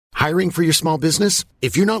Hiring for your small business?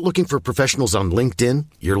 If you're not looking for professionals on LinkedIn,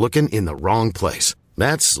 you're looking in the wrong place.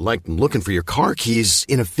 That's like looking for your car keys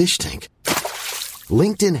in a fish tank.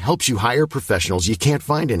 LinkedIn helps you hire professionals you can't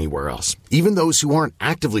find anywhere else, even those who aren't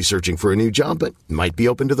actively searching for a new job but might be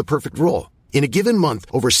open to the perfect role. In a given month,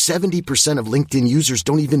 over 70% of LinkedIn users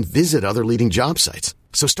don't even visit other leading job sites.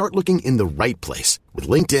 So start looking in the right place. With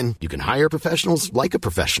LinkedIn, you can hire professionals like a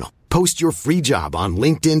professional. Post your free job on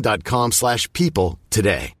linkedin.com/people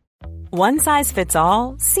today. One size fits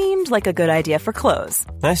all seemed like a good idea for clothes.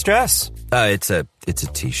 Nice dress. It's a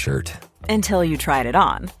t-shirt. Until you tried it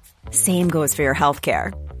on. Same goes for your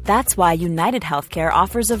healthcare. That's why United Healthcare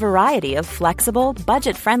offers a variety of flexible,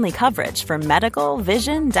 budget-friendly coverage for medical,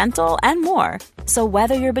 vision, dental, and more. So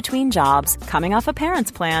whether you're between jobs, coming off a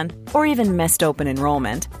parent's plan, or even missed open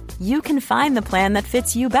enrollment, you can find the plan that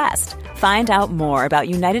fits you best. Find out more about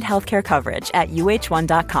United Healthcare coverage at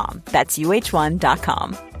uh1.com. That's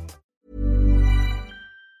uh1.com.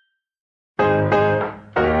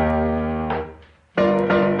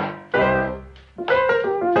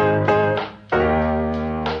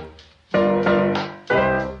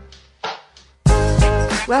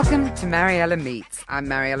 Welcome to Mariella Meets. I'm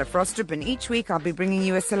Mariella Frostrup, and each week I'll be bringing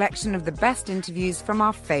you a selection of the best interviews from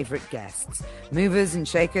our favourite guests. Movers and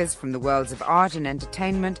shakers from the worlds of art and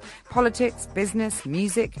entertainment, politics, business,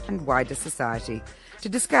 music, and wider society, to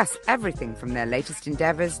discuss everything from their latest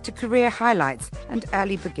endeavours to career highlights and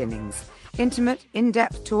early beginnings. Intimate,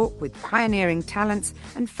 in-depth talk with pioneering talents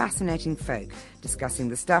and fascinating folk, discussing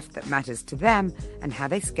the stuff that matters to them and how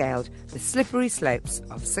they scaled the slippery slopes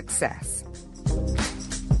of success.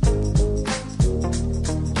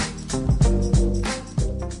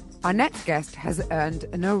 Our next guest has earned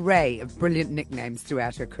an array of brilliant nicknames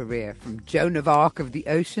throughout her career, from Joan of Arc of the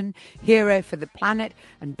ocean, hero for the planet,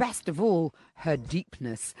 and best of all, her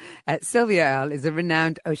deepness. Sylvia Earle is a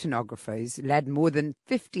renowned oceanographer who's led more than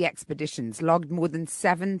 50 expeditions, logged more than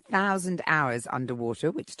 7,000 hours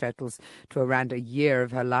underwater, which totals to around a year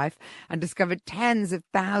of her life, and discovered tens of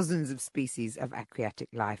thousands of species of aquatic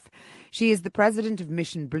life. She is the president of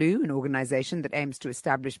Mission Blue, an organisation that aims to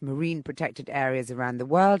establish marine protected areas around the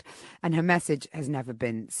world, and her message has never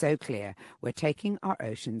been so clear: we're taking our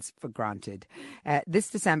oceans for granted.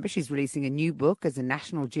 This December, she's releasing a new book as a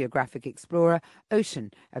National Geographic explorer,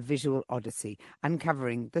 Ocean, a Visual Odyssey,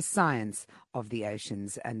 uncovering the science of the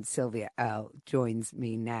oceans. And Sylvia Earle joins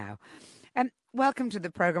me now. Welcome to the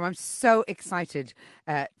programme. I'm so excited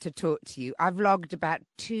to talk to you. I've logged about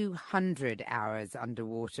 200 hours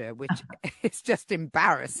underwater, which is just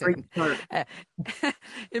embarrassing. Yeah,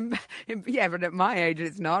 but at my age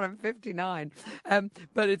it's not. I'm 59.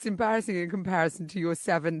 But it's embarrassing in comparison to your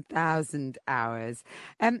 7,000 hours.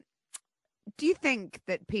 Do you think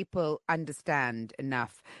that people understand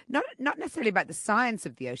enough, not necessarily about the science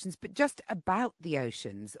of the oceans, but just about the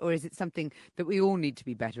oceans? Or is it something that we all need to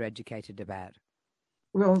be better educated about?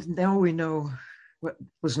 Well, now we know what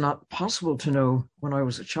was not possible to know when I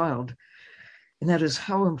was a child, and that is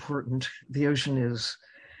how important the ocean is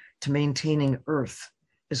to maintaining Earth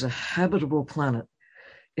as a habitable planet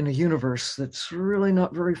in a universe that's really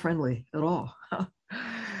not very friendly at all.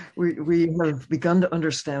 We have begun to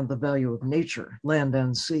understand the value of nature, land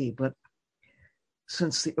and sea, but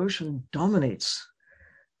since the ocean dominates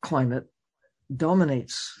climate,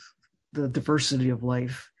 dominates the diversity of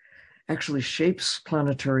life, actually shapes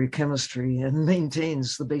planetary chemistry and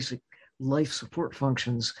maintains the basic life support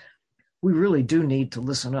functions, we really do need to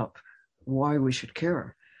listen up why we should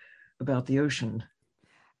care about the ocean.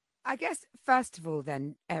 I guess, first of all,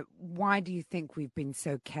 then, why do you think we've been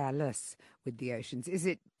so careless with the oceans? Is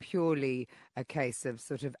it purely a case of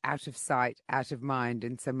sort of out of sight, out of mind,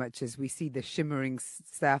 in so much as we see the shimmering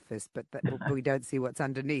surface, but we don't see what's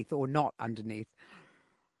underneath or not underneath?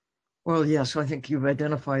 Well, yes, I think you've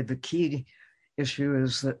identified the key issue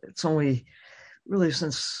is that it's only really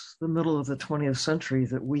since the middle of the 20th century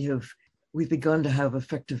that we've begun to have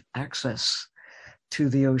effective access to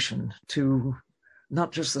the ocean, to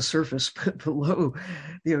not just the surface, but below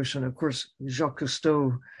the ocean. Of course, Jacques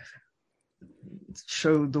Cousteau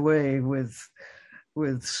showed the way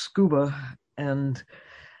with scuba and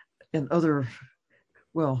other,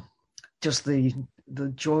 well, just the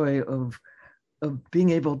joy of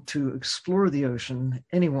being able to explore the ocean.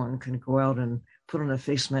 Anyone can go out and put on a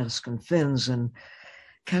face mask and fins and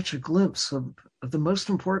catch a glimpse of the most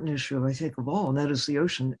important issue, I think, of all, and that is the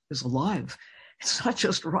ocean is alive. It's not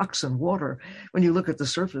just rocks and water. When you look at the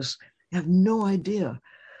surface, you have no idea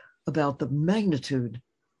about the magnitude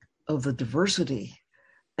of the diversity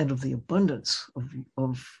and of the abundance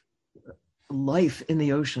of life in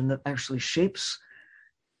the ocean that actually shapes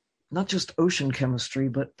not just ocean chemistry,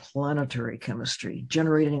 but planetary chemistry,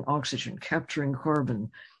 generating oxygen, capturing carbon,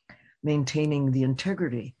 maintaining the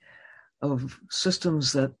integrity of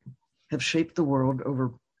systems that have shaped the world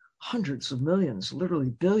over hundreds of millions, literally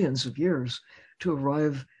billions of years to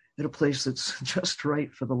arrive at a place that's just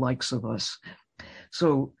right for the likes of us.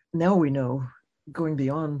 So now we know, going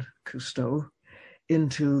beyond Cousteau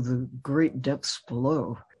into the great depths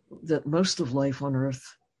below, that most of life on Earth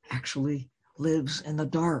actually lives in the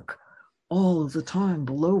dark all of the time,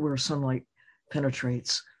 below where sunlight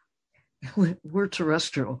penetrates. We're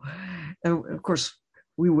terrestrial. And of course,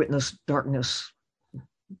 we witness darkness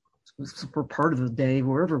for part of the day,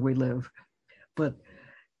 wherever we live. But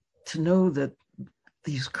to know that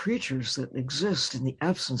these creatures that exist in the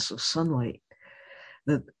absence of sunlight,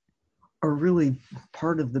 that are really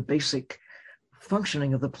part of the basic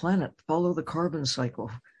functioning of the planet, follow the carbon cycle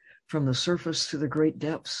from the surface to the great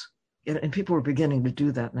depths. And people are beginning to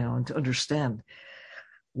do that now and to understand,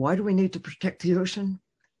 why do we need to protect the ocean?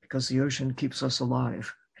 Because the ocean keeps us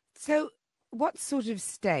alive. So what sort of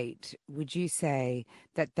state would you say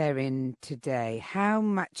that they're in today? How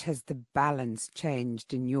much has the balance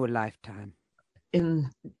changed in your lifetime? In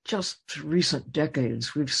just recent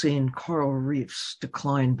decades, we've seen coral reefs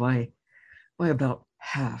decline by about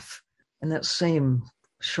half. And that same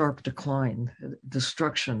sharp decline,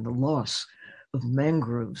 destruction, the loss of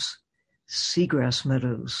mangroves, seagrass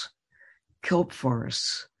meadows, kelp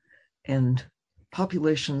forests, and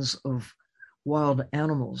populations of wild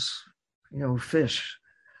animals, fish,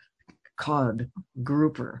 cod,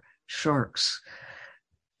 grouper, sharks,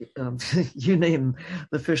 you name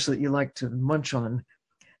the fish that you like to munch on,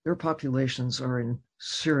 their populations are in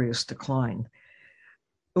serious decline.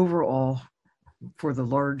 Overall, for the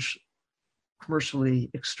large commercially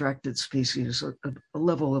extracted species, a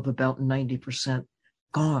level of about 90%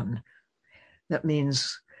 gone. That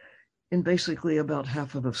means in basically about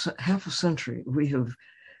half a century, we have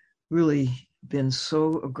really been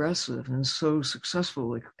so aggressive and so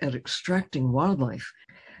successful at extracting wildlife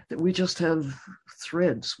that we just have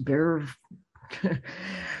threads, bare,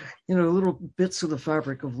 little bits of the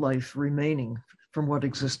fabric of life remaining from what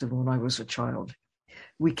existed when I was a child.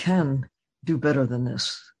 We can do better than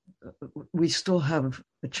this. We still have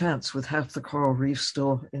a chance with half the coral reefs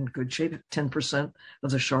still in good shape, 10%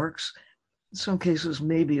 of the sharks, in some cases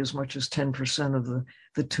maybe as much as 10% of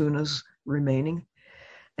the tunas remaining,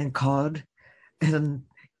 and cod, and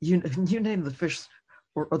you name the fish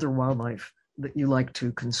or other wildlife that you like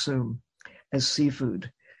to consume as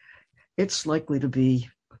seafood. It's likely to be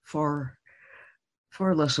far,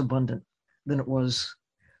 far less abundant than it was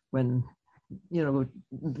when,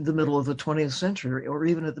 the middle of the 20th century, or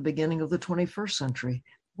even at the beginning of the 21st century.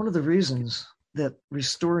 One of the reasons that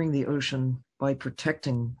restoring the ocean by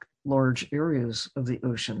protecting large areas of the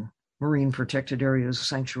ocean, marine protected areas,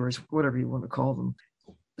 sanctuaries, whatever you want to call them,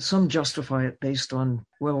 some justify it based on,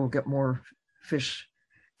 we'll get more fish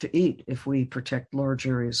to eat if we protect large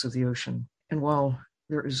areas of the ocean. And while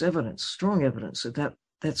there is evidence, strong evidence that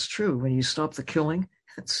that's true, when you stop the killing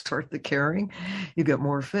and start the caring, you get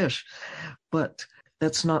more fish. But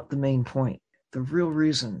that's not the main point. The real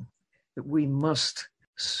reason that we must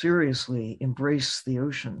seriously embrace the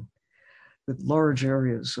ocean with large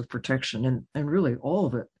areas of protection, and really all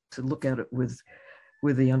of it, to look at it with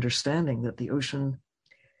the understanding that the ocean,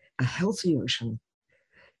 a healthy ocean,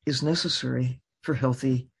 is necessary for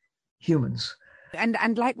healthy humans.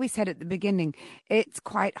 And like we said at the beginning, it's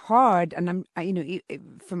quite hard. And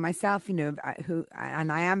for myself, I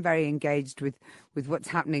am very engaged with what's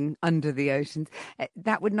happening under the oceans.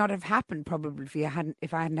 That would not have happened probably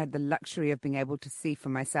if I hadn't had the luxury of being able to see for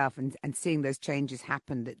myself and seeing those changes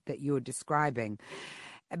happen that you're describing.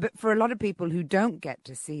 But for a lot of people who don't get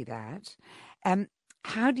to see that,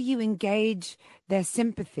 how do you engage their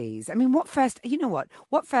sympathies? I mean, what first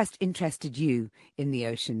interested you in the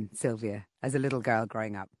ocean, Sylvia, as a little girl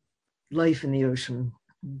growing up? Life in the ocean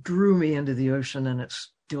drew me into the ocean, and it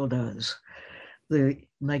still does. The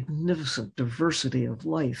magnificent diversity of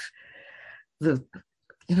life,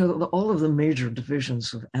 all of the major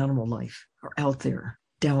divisions of animal life are out there,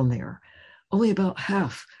 down there. Only about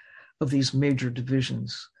half of these major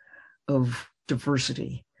divisions of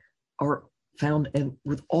diversity are found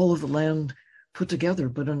with all of the land put together,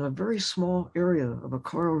 but in a very small area of a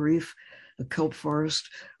coral reef, a kelp forest,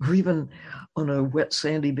 or even on a wet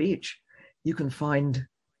sandy beach, you can find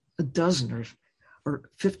a dozen or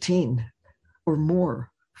 15 or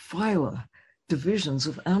more phyla, divisions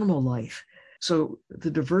of animal life. So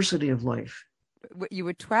the diversity of life you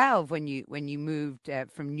were 12 when you moved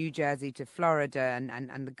from New Jersey to Florida,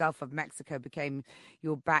 and the Gulf of Mexico became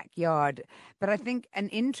your backyard. But I think an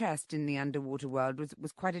interest in the underwater world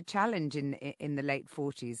was quite a challenge in the late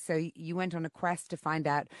 40s. So you went on a quest to find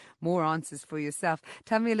out more answers for yourself.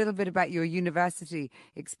 Tell me a little bit about your university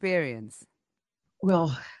experience.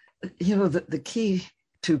 Well, the key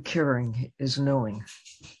to caring is knowing.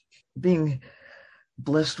 Being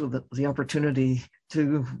blessed with the opportunity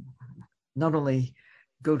to not only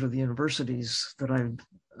go to the universities that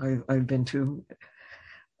I've been to,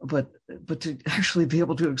 but to actually be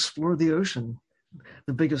able to explore the ocean.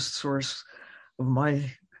 The biggest source of my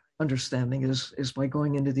understanding is by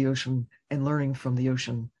going into the ocean and learning from the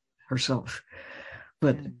ocean herself.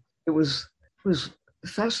 But it was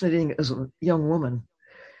fascinating as a young woman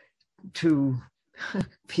to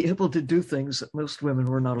be able to do things that most women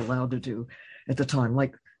were not allowed to do at the time,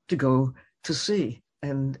 like to go to sea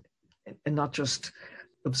and not just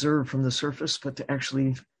observe from the surface, but to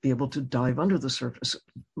actually be able to dive under the surface.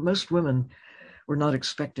 Most women were not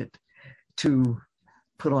expected to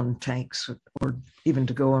put on tanks or even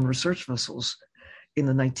to go on research vessels in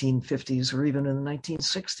the 1950s or even in the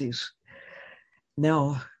 1960s.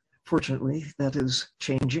 Now, fortunately, that is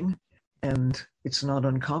changing, and it's not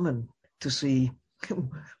uncommon to see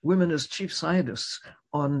women as chief scientists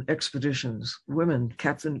on expeditions, women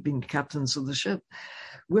being captains of the ship,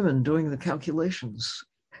 women doing the calculations.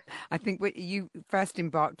 I think when you first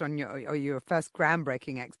embarked on your first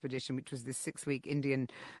groundbreaking expedition, which was the 6-week Indian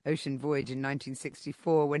Ocean voyage in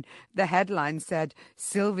 1964, when the headline said,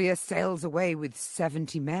 "Sylvia sails away with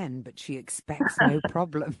 70 men, but she expects no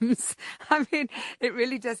problems." I mean, it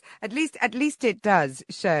really does. At least it does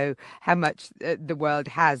show how much the world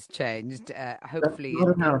has changed. Hopefully,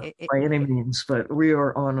 not enough by any means, but we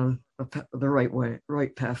are on the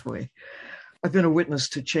right pathway. I've been a witness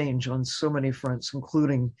to change on so many fronts,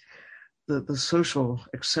 including the social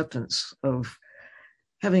acceptance of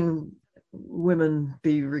having women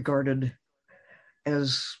be regarded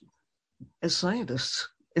as scientists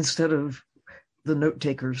instead of the note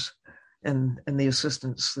takers and the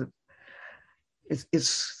assistants. That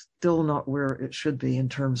it's still not where it should be in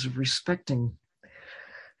terms of respecting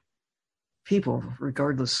people,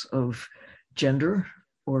 regardless of gender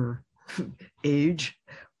or age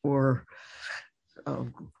or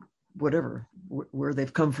whatever, where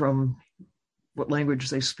they've come from, what language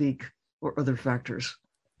they speak, or other factors.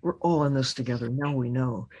 We're all in this together. Now we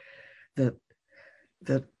know that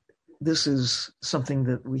this is something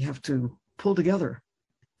that we have to pull together.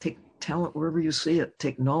 Take talent wherever you see it.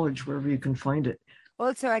 Take knowledge wherever you can find it.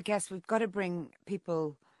 Also, I guess we've got to bring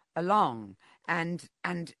people along, and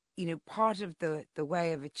part of the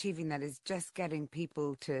way of achieving that is just getting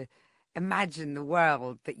people to imagine the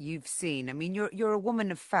world that you've seen. I mean, you're a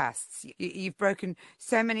woman of firsts. You've broken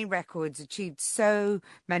so many records, achieved so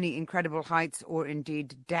many incredible heights or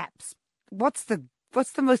indeed depths. What's the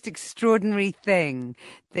most extraordinary thing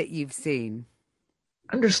that you've seen?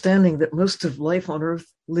 Understanding that most of life on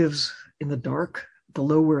Earth lives in the dark,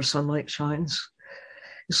 below where sunlight shines,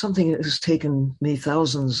 is something that has taken me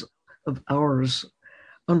thousands of hours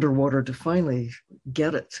underwater to finally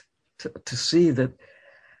get it, to see that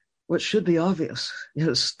what should be obvious,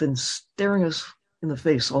 it's been staring us in the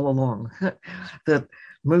face all along, that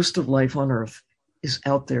most of life on Earth is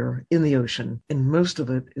out there in the ocean, and most of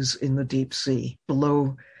it is in the deep sea,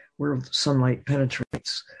 below where sunlight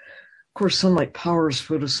penetrates. Of course, sunlight powers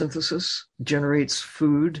photosynthesis, generates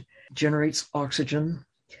food, generates oxygen,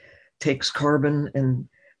 takes carbon, and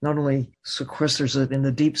not only sequesters it in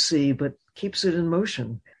the deep sea, but keeps it in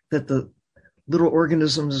motion, that the little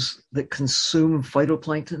organisms that consume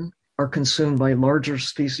phytoplankton are consumed by larger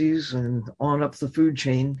species and on up the food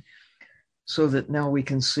chain, so that now we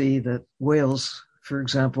can see that whales, for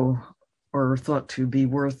example, are thought to be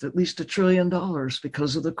worth at least $1 trillion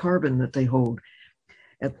because of the carbon that they hold.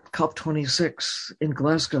 At COP26 in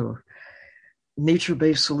Glasgow,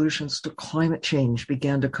 nature-based solutions to climate change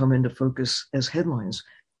began to come into focus as headlines,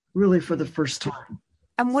 really for the first time.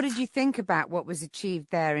 And what did you think about what was achieved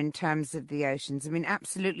there in terms of the oceans? I mean,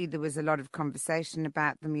 absolutely, there was a lot of conversation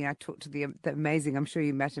about them. I talked to the amazing, I'm sure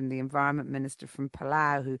you met him, the environment minister from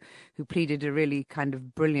Palau, who pleaded a really kind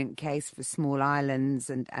of brilliant case for small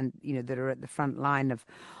islands and that are at the front line of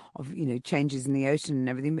changes in the ocean and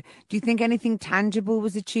everything. Do you think anything tangible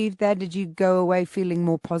was achieved there? Did you go away feeling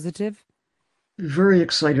more positive? Very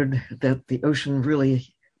excited that the ocean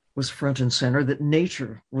really was front and center, that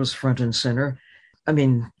nature was front and center. I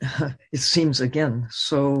mean, it seems, again,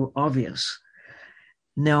 so obvious.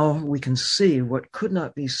 Now we can see what could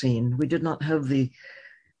not be seen. We did not have the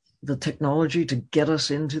technology to get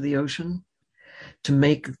us into the ocean. to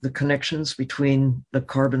make the connections between the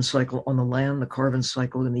carbon cycle on the land, the carbon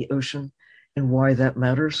cycle in the ocean, and why that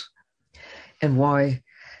matters, and why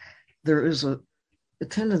there is a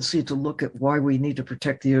tendency to look at why we need to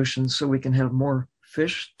protect the ocean so we can have more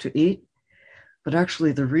fish to eat. But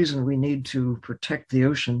actually, the reason we need to protect the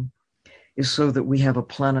ocean is so that we have a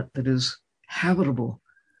planet that is habitable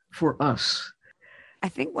for us. I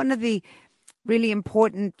think one of the really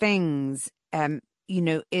important things,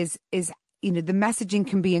 is the messaging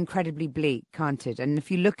can be incredibly bleak, can't it? And if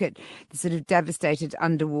you look at the sort of devastated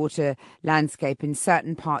underwater landscape in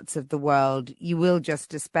certain parts of the world, you will just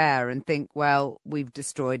despair and think, well, we've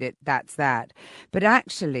destroyed it, that's that. But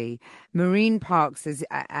actually, marine parks, as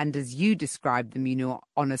you describe them,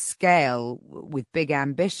 on a scale with big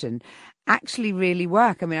ambition, actually really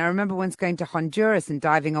work. I mean, I remember once going to Honduras and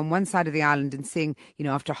diving on one side of the island and seeing,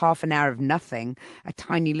 after half an hour of nothing, a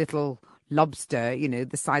tiny little lobster,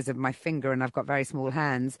 the size of my finger, and I've got very small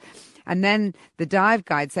hands. And then the dive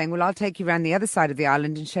guide saying, well, I'll take you around the other side of the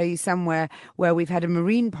island and show you somewhere where we've had a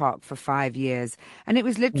marine park for 5 years. And it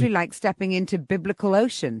was literally like stepping into biblical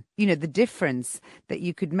ocean, the difference that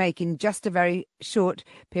you could make in just a very short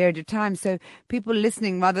period of time. So people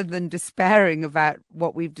listening, rather than despairing about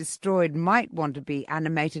what we've destroyed, might want to be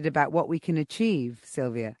animated about what we can achieve,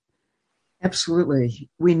 Sylvia. Absolutely.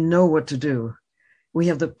 We know what to do. We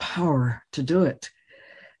have the power to do it.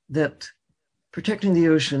 That protecting the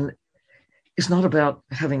ocean is not about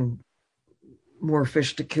having more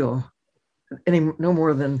fish to kill, no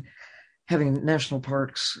more than having national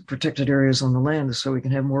parks, protected areas on the land so we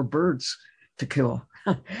can have more birds to kill.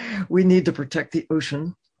 We need to protect the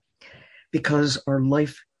ocean because our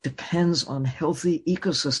life depends on healthy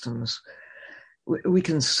ecosystems. We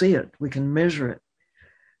can see it, we can measure it,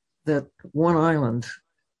 that one island,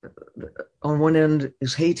 on one end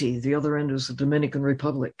is Haiti, the other end is the Dominican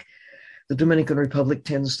Republic. The Dominican Republic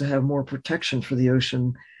tends to have more protection for the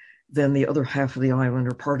ocean than the other half of the island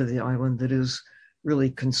or part of the island that is really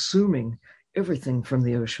consuming everything from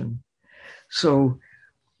the ocean. So,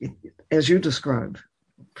 as you described,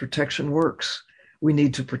 protection works. We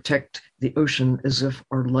need to protect the ocean as if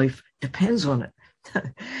our life depends on it.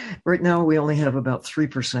 Right now, we only have about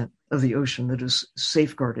 3% of the ocean that is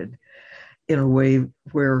safeguarded in a way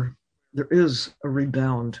where there is a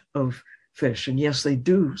rebound of fish. And yes, they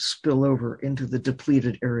do spill over into the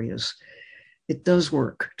depleted areas. It does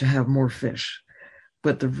work to have more fish.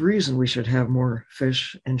 But the reason we should have more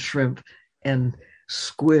fish and shrimp and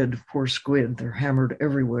squid, poor squid, they're hammered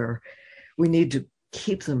everywhere. We need to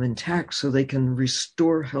keep them intact so they can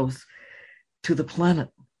restore health to the planet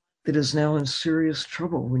that is now in serious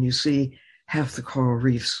trouble when you see half the coral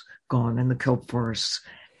reefs gone and the kelp forests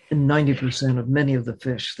and 90% of many of the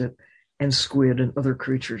fish and squid and other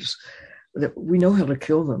creatures that we know how to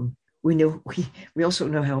kill them. We also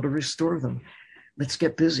know how to restore them. Let's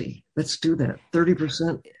get busy. Let's do that.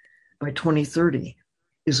 30% by 2030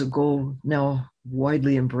 is a goal now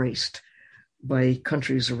widely embraced by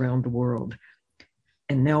countries around the world.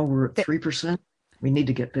 And now we're at 3%. We need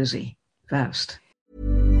to get busy fast.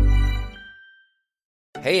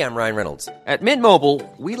 Hey, I'm Ryan Reynolds. At Mint Mobile,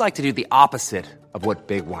 we like to do the opposite of what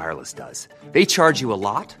Big Wireless does. They charge you a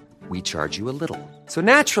lot. We charge you a little. So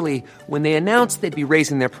naturally, when they announced they'd be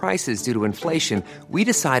raising their prices due to inflation, we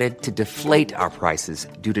decided to deflate our prices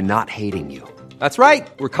due to not hating you. That's right.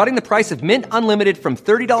 We're cutting the price of Mint Unlimited from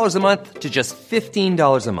 $30 a month to just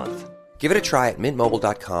 $15 a month. Give it a try at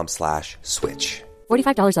mintmobile.com/switch.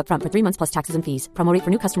 $45 up front for 3 months plus taxes and fees. Promo rate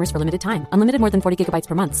for new customers for limited time. Unlimited more than 40 gigabytes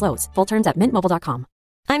per month. Slows full terms at mintmobile.com.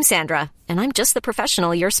 I'm Sandra, and I'm just the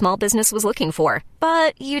professional your small business was looking for.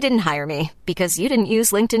 But you didn't hire me because you didn't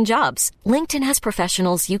use LinkedIn Jobs. LinkedIn has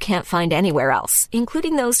professionals you can't find anywhere else,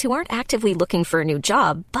 including those who aren't actively looking for a new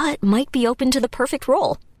job, but might be open to the perfect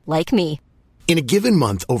role, like me. In a given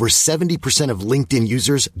month, over 70% of LinkedIn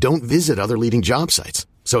users don't visit other leading job sites.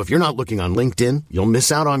 So if you're not looking on LinkedIn, you'll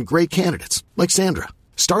miss out on great candidates like Sandra.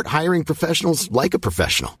 Start hiring professionals like a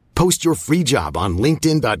professional. Post your free job on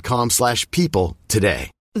linkedin.com/people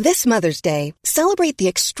today. This Mother's Day, celebrate the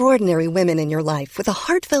extraordinary women in your life with a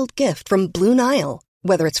heartfelt gift from Blue Nile.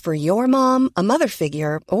 Whether it's for your mom, a mother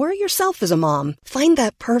figure, or yourself as a mom, find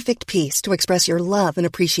that perfect piece to express your love and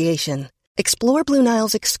appreciation. Explore Blue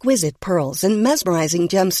Nile's exquisite pearls and mesmerizing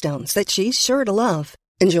gemstones that she's sure to love.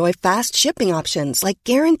 Enjoy fast shipping options like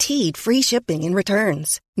guaranteed free shipping and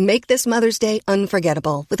returns. Make this Mother's Day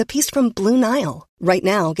unforgettable with a piece from Blue Nile. Right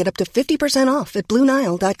now, get up to 50% off at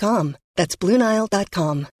BlueNile.com. That's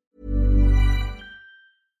BlueNile.com.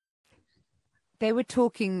 They were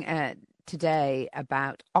talking today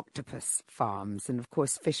about octopus farms. And of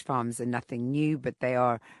course, fish farms are nothing new, but they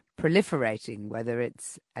are proliferating, whether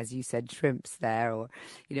it's, as you said, shrimps there or,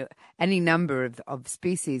 any number of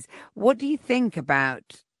species. What do you think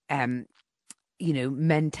about,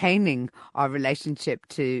 maintaining our relationship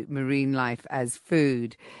to marine life as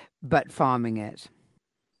food, but farming it?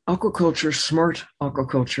 Aquaculture, smart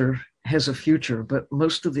aquaculture, has a future, but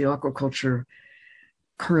most of the aquaculture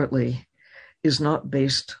currently is not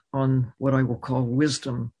based on what I will call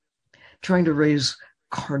wisdom. Trying to raise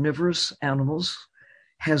carnivorous animals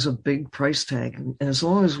has a big price tag. And as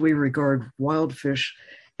long as we regard wild fish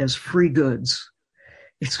as free goods,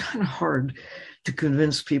 it's kind of hard to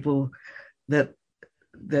convince people that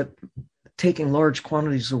taking large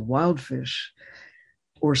quantities of wild fish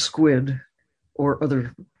or squid or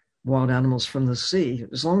other wild animals from the sea,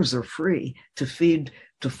 as long as they're free to feed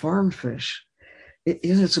to farm fish,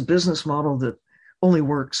 it's a business model that only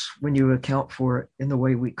works when you account for it in the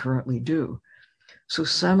way we currently do. So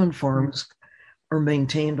salmon farms are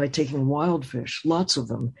maintained by taking wild fish, lots of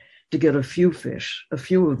them, to get a few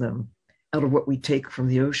of them, out of what we take from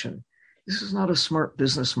the ocean. This is not a smart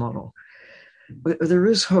business model. But there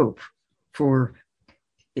is hope for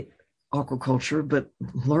aquaculture, but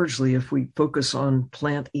largely if we focus on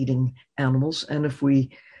plant-eating animals, and if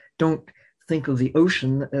we don't think of the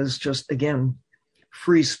ocean as just, again,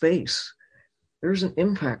 free space, there's an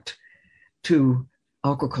impact to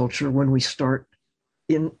aquaculture when we start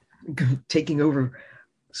in taking over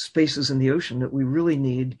spaces in the ocean that we really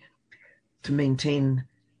need to maintain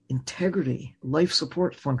integrity, life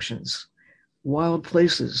support functions, wild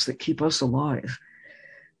places that keep us alive.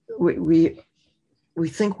 We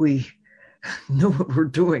think we know what we're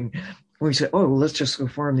doing when we say, oh, well, let's just go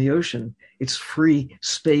farm the ocean. It's free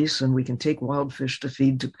space and we can take wild fish to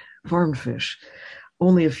feed to farmed fish.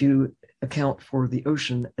 Only if you account for the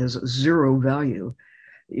ocean as zero value,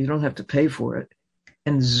 you don't have to pay for it,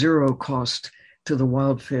 and zero cost to the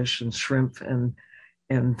wild fish and shrimp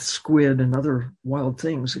and squid and other wild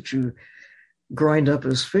things that you grind up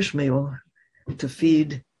as fish meal to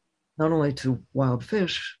feed not only to wild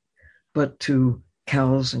fish, but to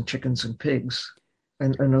cows and chickens and pigs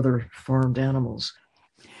and other farmed animals.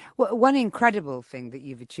 Well, one incredible thing that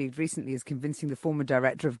you've achieved recently is convincing the former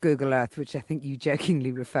director of Google Earth, which I think you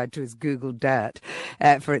jokingly referred to as Google Dirt,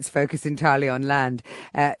 for its focus entirely on land.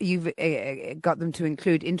 You've got them to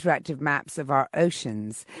include interactive maps of our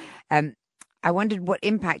oceans. I wondered what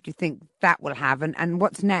impact you think that will have, and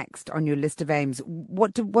what's next on your list of aims.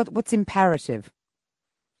 What's imperative?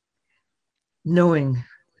 Knowing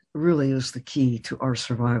really is the key to our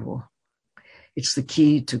survival. It's the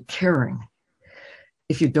key to caring.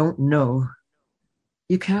 If you don't know,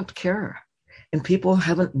 you can't care. And people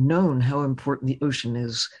haven't known how important the ocean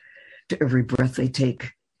is to every breath they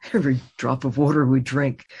take, every drop of water we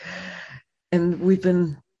drink. And we've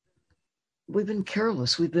been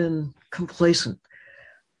careless. We've been complacent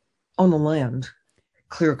on the land,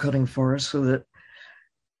 clear-cutting forests so that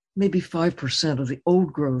maybe 5% of the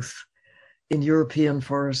old growth in European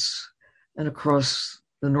forests and across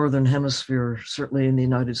the Northern Hemisphere, certainly in the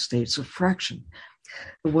United States, a fraction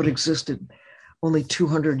of what existed only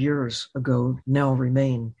 200 years ago now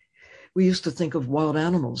remain. We used to think of wild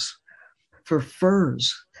animals for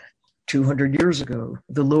furs 200 years ago.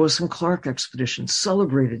 The Lewis and Clark expedition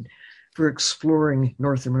celebrated for exploring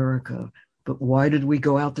North America. But why did we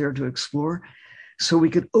go out there to explore? So we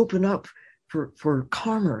could open up for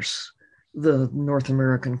commerce the North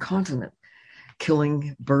American continent,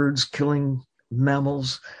 killing birds, killing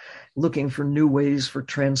mammals, looking for new ways for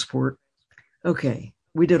transport. Okay,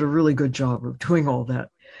 we did a really good job of doing all that.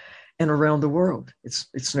 And around the world,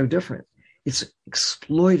 it's no different. It's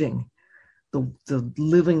exploiting the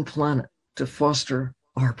living planet to foster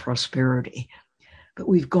our prosperity. But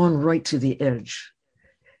we've gone right to the edge.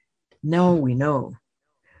 Now we know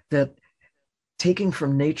that taking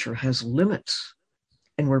from nature has limits,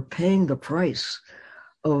 and we're paying the price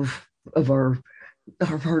of our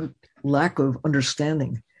lack of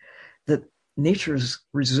understanding that nature is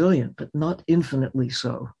resilient, but not infinitely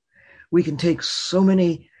so. We can take so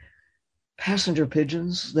many passenger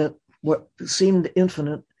pigeons that what seemed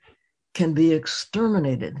infinite can be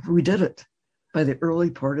exterminated. We did it by the early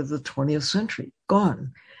part of the 20th century,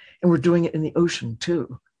 gone. And we're doing it in the ocean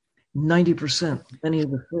too. 90%, many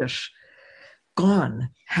of the fish, gone.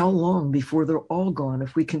 How long before they're all gone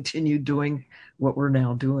if we continue doing what we're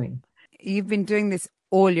now doing? You've been doing this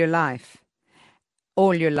all your life,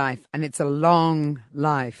 and it's a long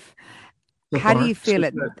life. How do you feel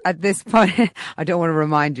at this point? I don't want to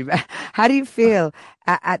remind you, but how do you feel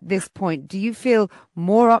at this point? Do you feel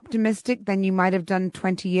more optimistic than you might have done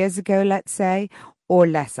 20 years ago, let's say, or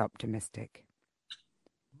less optimistic?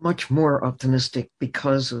 much more optimistic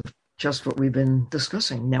because of just what we've been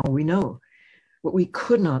discussing. Now we know what we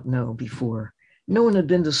could not know before. No one had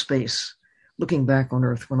been to space. Looking back on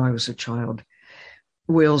Earth when I was a child,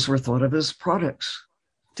 whales were thought of as products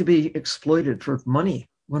to be exploited for money.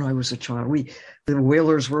 When I was a child, the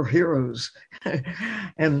whalers were heroes,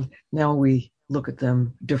 and now we look at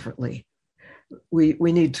them differently. We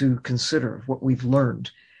need to consider what we've learned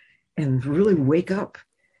and really wake up,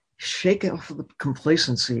 shake off the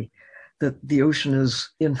complacency that the ocean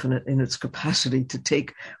is infinite in its capacity to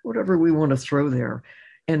take whatever we want to throw there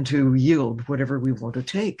and to yield whatever we want to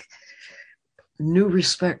take. New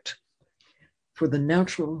respect for the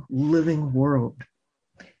natural living world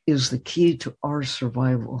is the key to our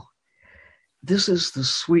survival. This is the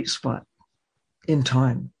sweet spot in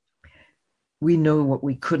time. We know what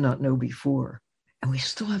we could not know before, and we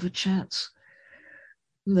still have a chance.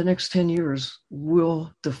 The next 10 years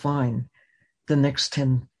will define the next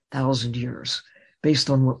 10,000 years based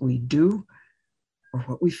on what we do or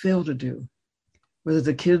what we fail to do. Whether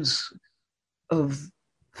the kids of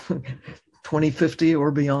 2050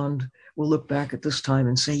 or beyond will look back at this time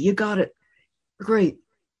and say, you got it, great.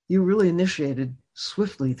 You really initiated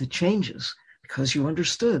swiftly the changes because you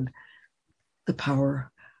understood the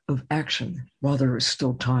power of action while there is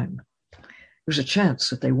still time. There's a chance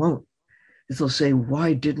that they won't. If they'll say,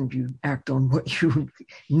 why didn't you act on what you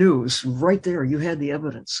knew? It's right there. You had the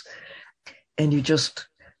evidence. And you just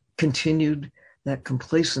continued that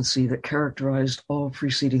complacency that characterized all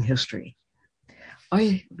preceding history.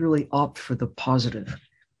 I really opt for the positive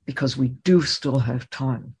because we do still have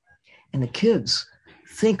time. And the kids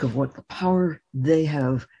think of what the power they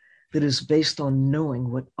have that is based on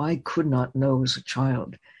knowing what I could not know as a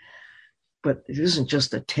child. But it isn't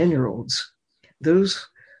just the 10-year-olds. Those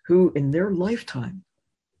who in their lifetime,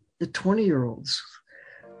 the 20-year-olds,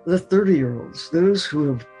 the 30-year-olds, those who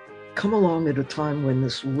have come along at a time when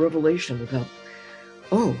this revelation about,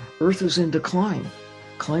 oh, Earth is in decline.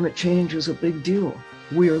 Climate change is a big deal.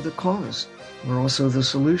 We are the cause. We're also the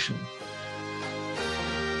solution.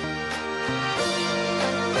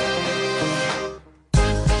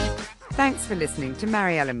 Thanks for listening to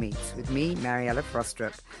Mariella Meets with me, Mariella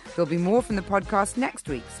Frostrup. There'll be more from the podcast next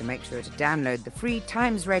week, so make sure to download the free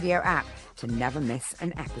Times Radio app to never miss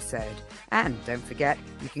an episode. And don't forget,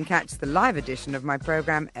 you can catch the live edition of my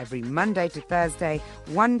program every Monday to Thursday,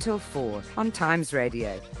 1 till 4 on Times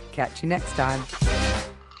Radio. Catch you next time.